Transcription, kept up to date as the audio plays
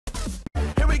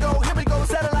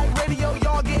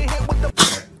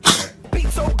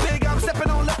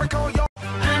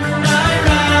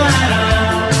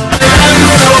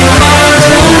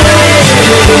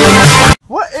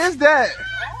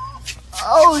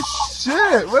Oh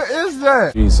shit, what is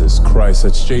that? Jesus Christ,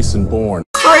 that's Jason Bourne.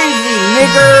 Crazy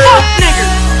nigger!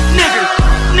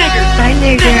 Bye,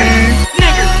 nigger.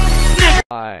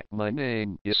 Hi, my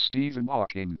name is Stephen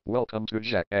Hawking. Welcome to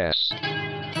Jackass.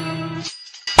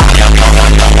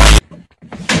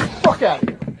 Fuck out of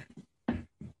here.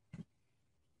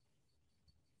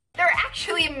 There are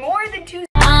actually more than two.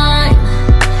 I'm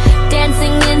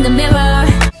dancing in the mirror.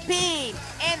 Pee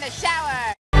in the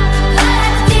shower.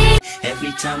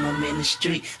 Every time I'm in the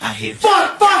street, I hear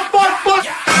Fuck!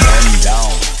 Man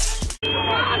down.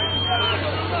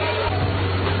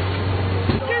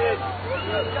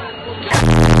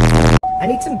 I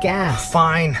need some gas.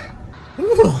 Fine.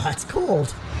 Ooh, that's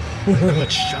cold.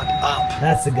 Shut up.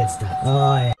 That's the good stuff.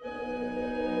 Oh, yeah.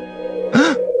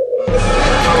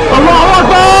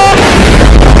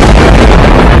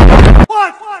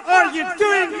 What are you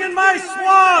doing in my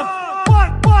swamp?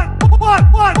 What?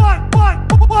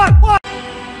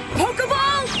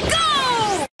 Pokeball, go!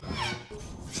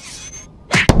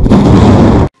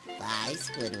 Bye,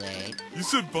 Squidward. You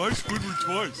said bye, Squidward,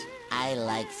 twice. I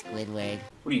like Squidward.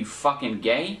 What are you, fucking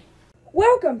gay?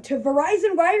 Welcome to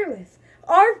Verizon Wireless.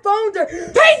 Our phones are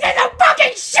pieces of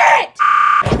fucking shit!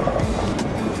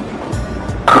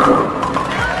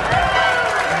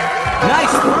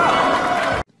 Nice throw.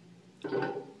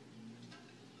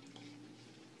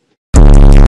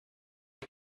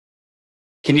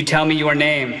 Can you tell me your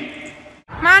name?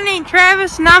 My name's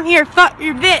Travis and I'm here to fuck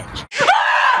your bitch.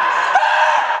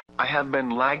 I have been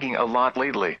lagging a lot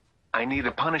lately. I need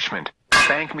a punishment.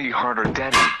 Thank me harder,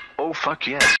 Daddy. Oh fuck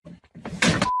yes.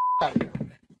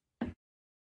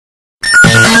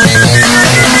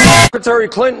 Secretary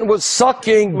Clinton was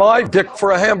sucking my dick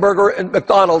for a hamburger at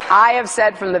McDonald's. I have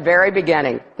said from the very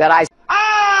beginning that I...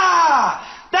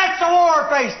 Ah! That's a war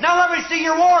face! Now let me see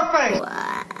your war face!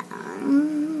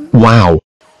 Wow.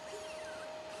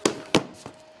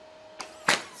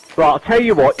 Right, I'll tell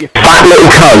you what, you Fat little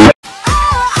cunt.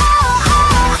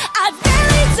 I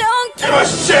really don't care.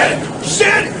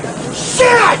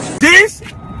 Shit! This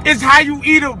is how you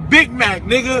eat a Big Mac,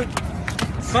 nigga.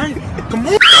 Son, come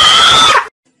on.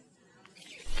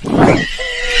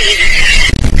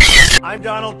 I'm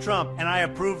Donald Trump, and I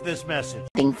approve this message.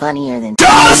 Nothing funnier than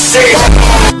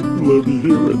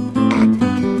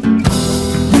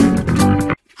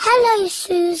Hello,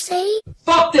 Susie.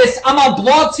 Fuck this! I'm on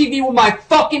Blog TV with my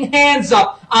fucking hands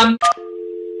up!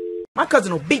 My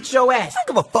cousin will beat your ass. I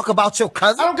don't give a fuck about your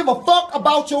cousin. I don't give a fuck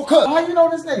about your cousin. How you know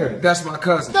this nigga? That's my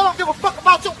cousin. I don't give a fuck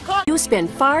about your cousin. You spend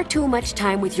far too much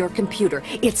time with your computer.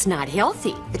 It's not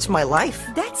healthy. It's my life.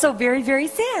 That's so very, very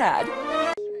sad.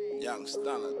 Young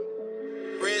stunner.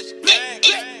 Rich gang.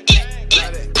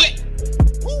 Got it.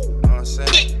 Know what I'm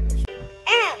saying?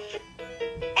 F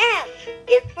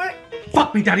is for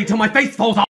Fuck me, Daddy, till my face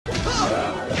falls off.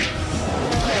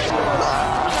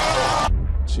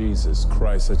 Jesus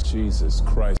Christ, that's Jesus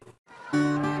Christ.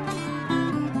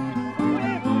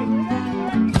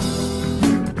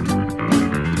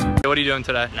 What are you doing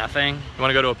today? Nothing. You want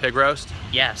to go to a pig roast?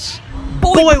 Yes.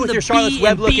 Boy with your Charlotte's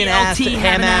Web looking ass,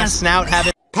 ham ass, snout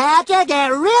having. Patrick, it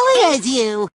really is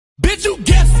you. Bitch, you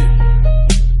guessed it.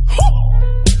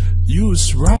 You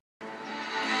was right.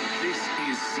 This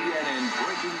is CNN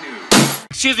breaking news.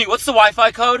 Excuse me, what's the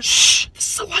Wi-Fi code? Shh,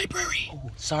 it's the library.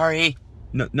 Oh, sorry.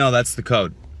 No, that's the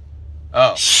code.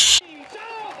 Oh.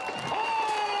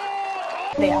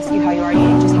 They ask you how you are,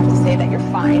 you just have to say that you're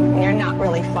fine when you're not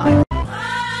really fine.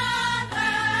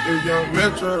 If young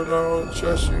Metro don't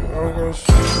trust you, I'm gonna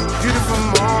shoot you. Beautiful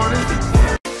morning.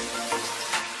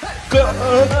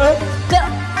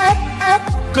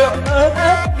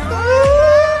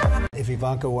 If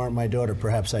Ivanka weren't my daughter,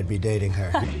 perhaps I'd be dating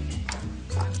her.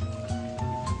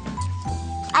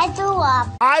 I threw up.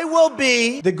 I will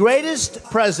be the greatest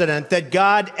president that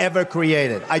God ever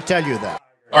created. I tell you that.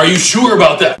 Are you sure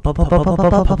about that?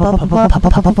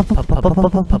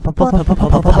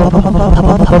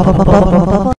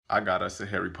 I got us a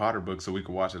Harry Potter book so we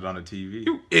can watch it on the TV.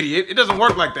 You idiot, it doesn't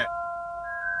work like that.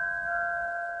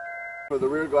 For the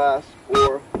rear glass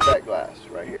or that glass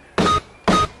right here.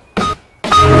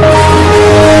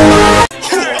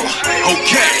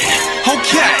 Okay.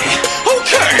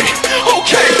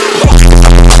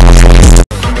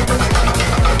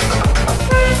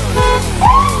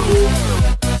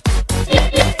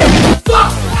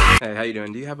 Hey, how you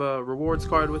doing? Do you have a rewards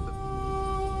card with it?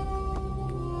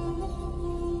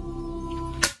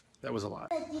 That was a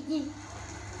lot.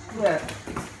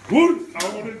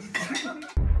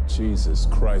 Jesus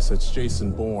Christ, that's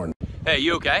Jason Bourne. Hey,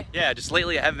 you okay? Yeah, just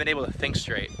lately I haven't been able to think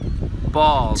straight.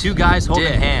 balls. Two guys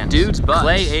holding hands. Dude's butt.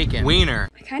 Clay Aiken. Wiener.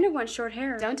 I kind of want short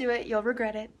hair. Don't do it, you'll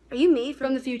regret it. Are you me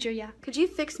from the future? Yeah. Could you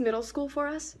fix middle school for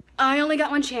us? I only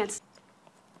got one chance.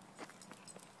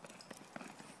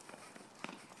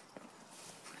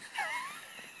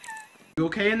 You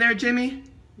okay in there, Jimmy?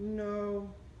 No.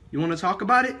 You want to talk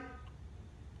about it?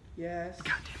 Yes.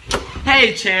 God damn it.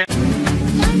 Hey, champ.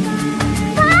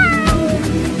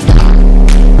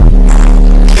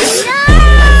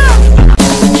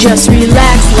 Just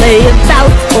relax, lay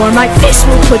about, or my fist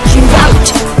will put you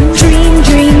out. Dream,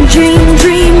 dream, dream,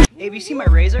 dream. Hey, have you seen my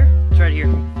razor? It's right here.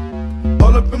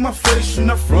 All up in my face, you're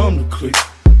not from the clique.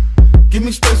 Give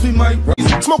me space, we might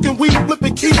smoking weed,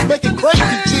 flipping keys, making crazy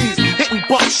G's. Hitting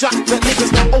buckshot, let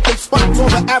niggas got open spots on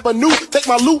the avenue. Take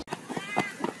my loot.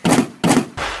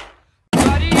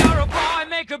 Buddy, you're a boy,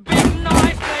 make a big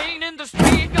noise, playing in the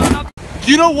street, gonna...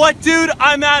 You know what, dude?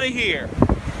 I'm out of here.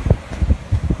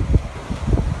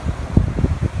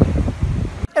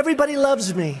 Everybody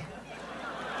loves me.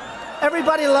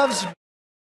 Everybody loves me.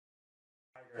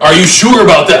 Are you sure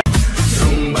about that?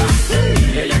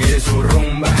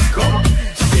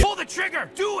 Pull the trigger!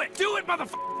 Do it! Do it,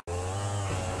 motherfucker!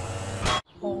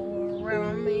 All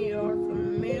around me are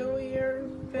familiar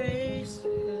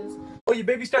faces. Oh, your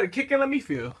baby started kicking. Let me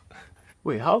feel.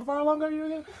 Wait, how far along are you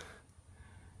again?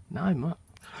 9 months.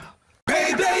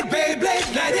 Baby, baby,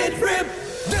 let it rip.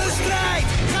 Just like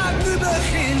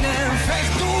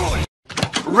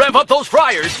rev up those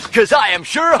fryers, cause I am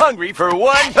sure hungry for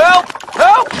one. Help!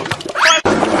 Help!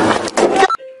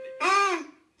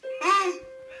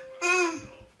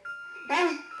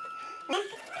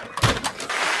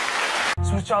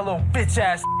 So what y'all little bitch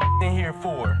ass in here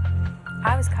for?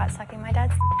 I was caught sucking my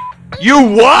dad's. You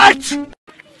what?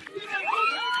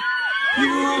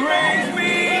 You raised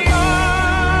me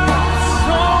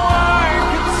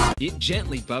It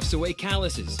gently buffs away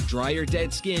calluses, dry or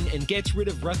dead skin, and gets rid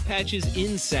of rough patches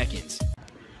in seconds.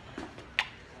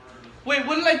 Wait,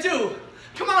 what did I do?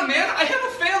 Come on, man. I have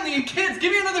a family and kids.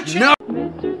 Give me another chance. No.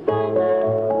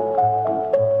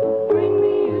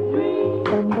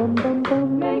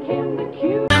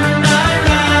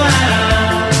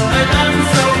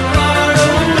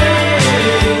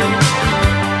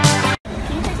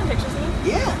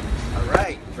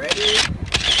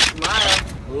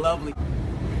 Lovely.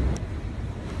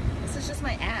 This is just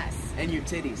my ass. And your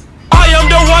titties. I am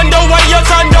the one, the way your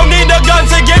son don't need a gun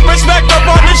to get respect up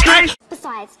on the street.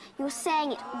 Besides, you're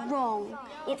saying it wrong.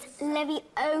 It's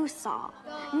Leviosa,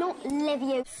 not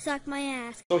Levio. Suck my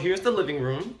ass. So here's the living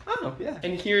room. Oh, yeah.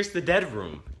 And here's the dead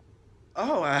room.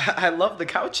 Oh, I love the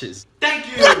couches. Thank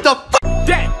you. What the f?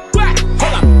 Dead, what?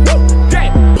 Hold up.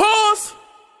 Dead, pause.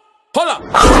 Hold up.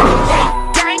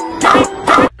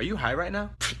 Are you high right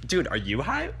now? Dude, are you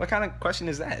high? What kind of question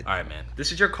is that? Alright, man.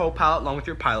 This is your co-pilot along with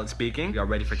your pilot speaking. Y'all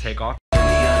ready for takeoff? The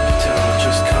undertow,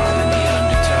 just call in the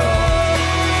undertow.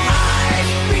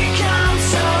 I've become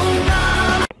so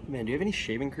numb. Man, do you have any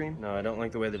shaving cream? No, I don't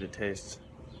like the way that it tastes.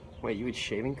 Wait, you eat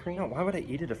shaving cream? No, why would I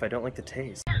eat it if I don't like the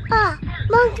taste? Ah,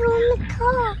 monkey on the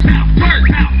car.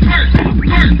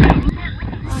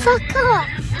 Fuck off.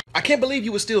 I can't believe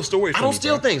you would steal stories from me. I don't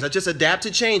steal things. I just adapt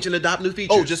to change and adopt new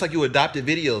features. Oh, just like you adopted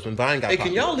videos when Vine got popular. Hey,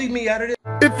 can y'all leave me out of this?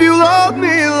 If you love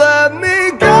me, let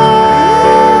me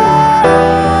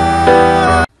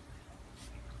go.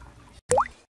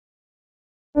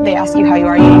 They ask you how you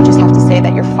are, you just have to say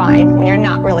that you're fine when you're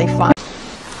not really fine.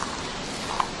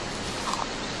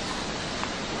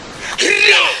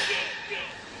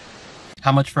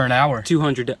 How much for an hour?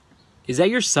 $200. Is that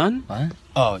your son? What?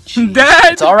 Oh, geez.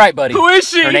 Dad! It's alright, buddy. Who is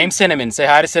she? Her name's Cinnamon. Say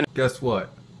hi to Cinnamon. Guess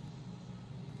what?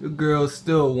 The girls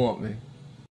still want me.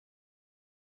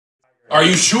 Are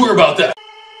you sure about that?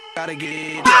 Gotta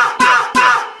get that.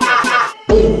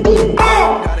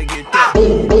 Gotta get that.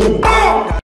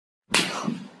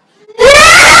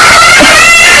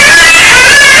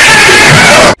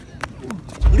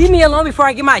 Leave me alone before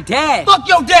I get my dad. Fuck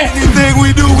your dad! Anything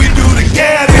we do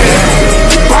together.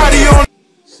 Party on.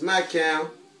 Smackdown.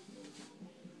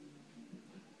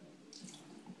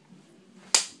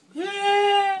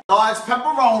 Yeah. Large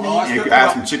pepperoni. Yeah, you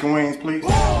add some chicken wings, please.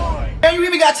 Hey, you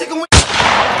even got chicken wings?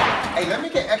 Hey, let me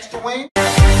get extra wings.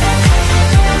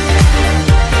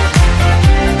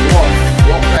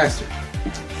 Walk faster.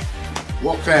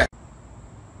 Walk fast.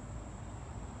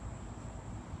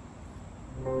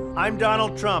 I'm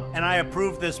Donald Trump, and I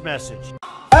approve this message.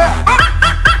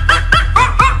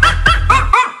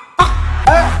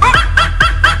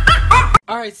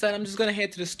 Alright, son, I'm just gonna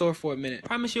head to the store for a minute.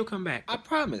 Promise you'll come back. I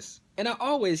promise. And I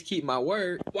always keep my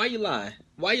word. Why you lying?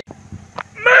 Why you—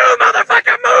 Move,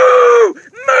 motherfucker, move!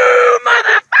 Move,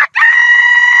 motherfucker!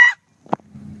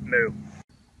 Move.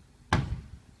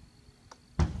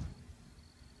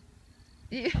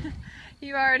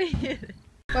 already hit it.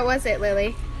 What was it,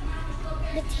 Lily?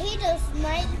 Potatoes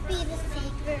might be the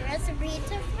secret recipe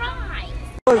to fries.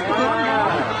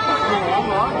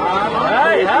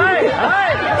 Hey!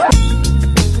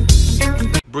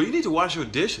 Bro, you need to wash your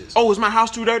dishes. Oh, is my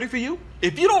house too dirty for you?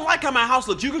 If you don't like how my house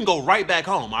looks, you can go right back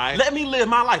home, all right? Let me live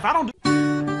my life. I don't do...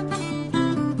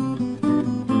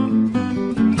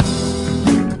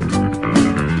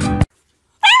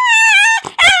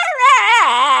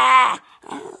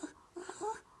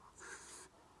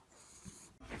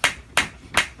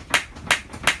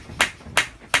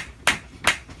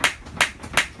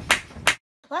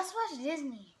 Let's watch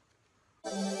Disney.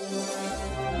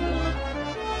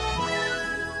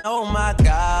 Oh my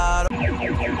God.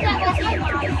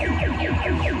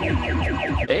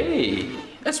 Hey,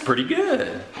 that's pretty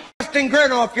good.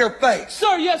 Grin off your face.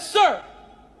 Sir, yes, sir.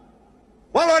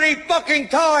 Well, any fucking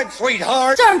time,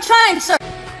 sweetheart. Sir, I'm trying, sir.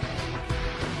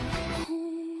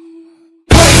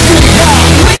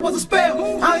 Was a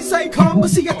spell. I ain't say come, but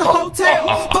she at the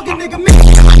hotel. Fucking nigga me.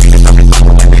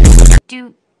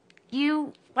 Do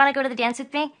you want to go to the dance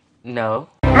with me? No.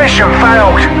 Mission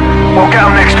failed. We'll get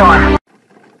them next time.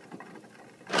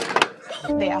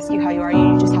 They ask you how you are,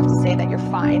 you just have to say that you're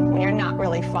fine when you're not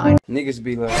really fine. Niggas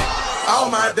be like, all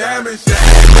my damage.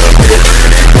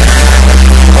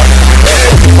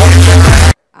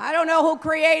 I don't know who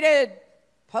created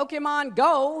Pokemon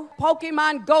Go.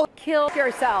 Pokemon Go. Kill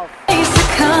yourself.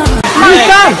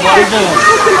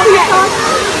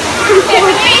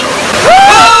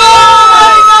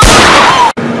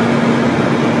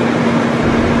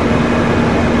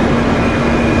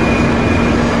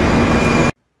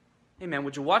 Hey man,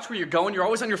 would you watch where you're going? You're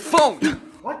always on your phone.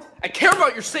 What? I care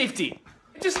about your safety.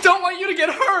 I just don't want you to get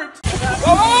hurt.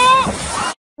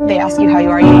 Oh! They ask you how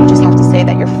you are, you just have to say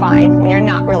that you're fine when you're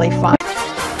not really fine.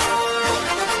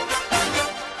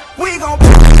 We gon'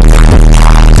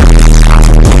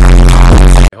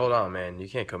 Hold on, man. You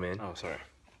can't come in. Oh, sorry.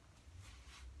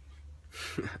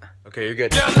 Okay, you're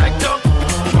good.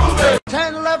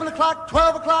 10, 11 o'clock,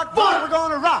 12 o'clock, we're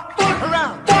gonna rock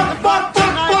around the bottom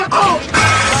tonight.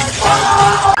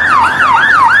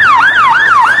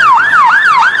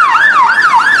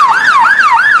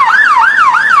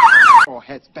 All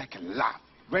heads back and laugh.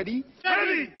 Ready?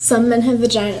 Ready! Some men have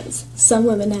vaginas, some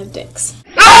women have dicks.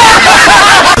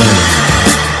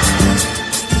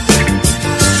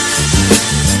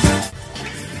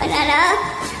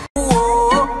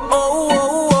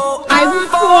 I'm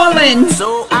falling.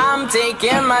 So I'm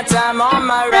taking my time on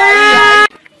my ride.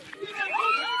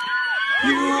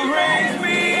 You raise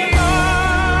me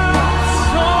up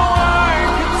so I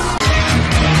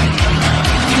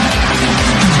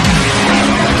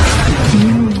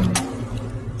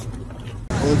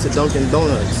I went to Dunkin'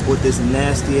 Donuts with this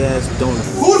nasty ass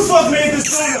donut. Who the fuck made this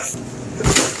donut?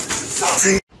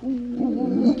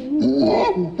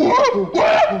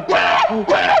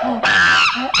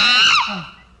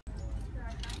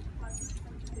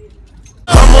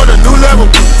 I'm on a new level.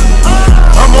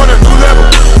 I'm on a new level.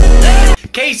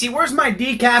 Casey, where's my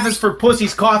decaf is for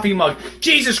pussy's coffee mug?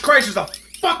 Jesus Christ, there's a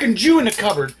fucking Jew in the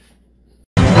cupboard.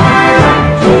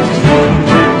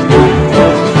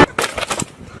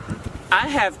 I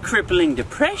have crippling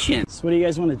depression. So what do you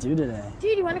guys want to do today?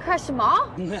 Dude, you want to crush them all?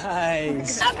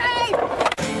 Nice. Okay.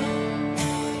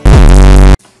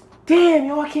 Damn,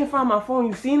 yo, I can't find my phone.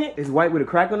 You seen it? It's white with a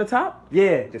crack on the top?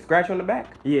 Yeah, just scratch on the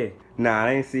back? Yeah. Nah,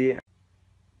 I ain't see it.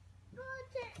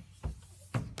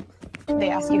 They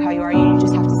ask you how you are, you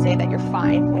just have to say that you're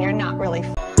fine when you're not really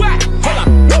fine.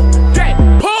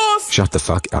 Pause. Shut the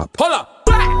fuck up. Hold up.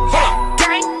 Hold up.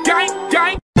 Gang, gang,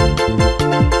 gang.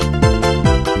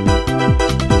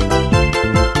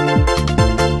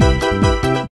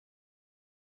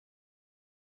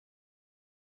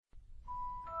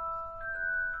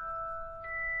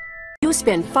 You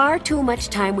spend far too much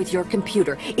time with your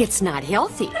computer. It's not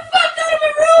healthy. Get the fuck out of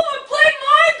my room and play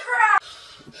Minecraft!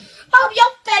 Hope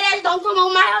your fat ass don't come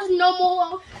on my house no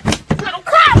more. Little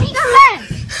crap, he done.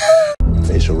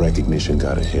 Facial recognition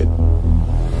got a hit.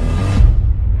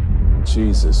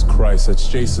 Jesus Christ, that's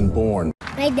Jason Bourne.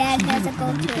 My dad has a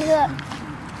goatee. Look,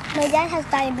 my dad has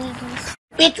diabetes.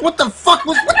 Bitch, what the fuck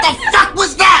was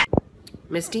that?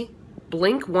 Misty,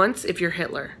 blink once if you're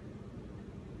Hitler.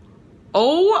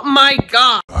 Oh my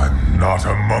god! I'm not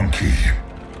a monkey.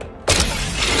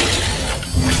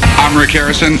 I'm Rick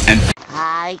Harrison, and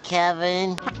Hi,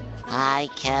 Kevin. Hi,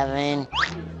 Kevin.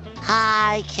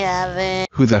 Hi, Kevin.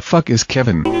 who the fuck is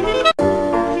Kevin?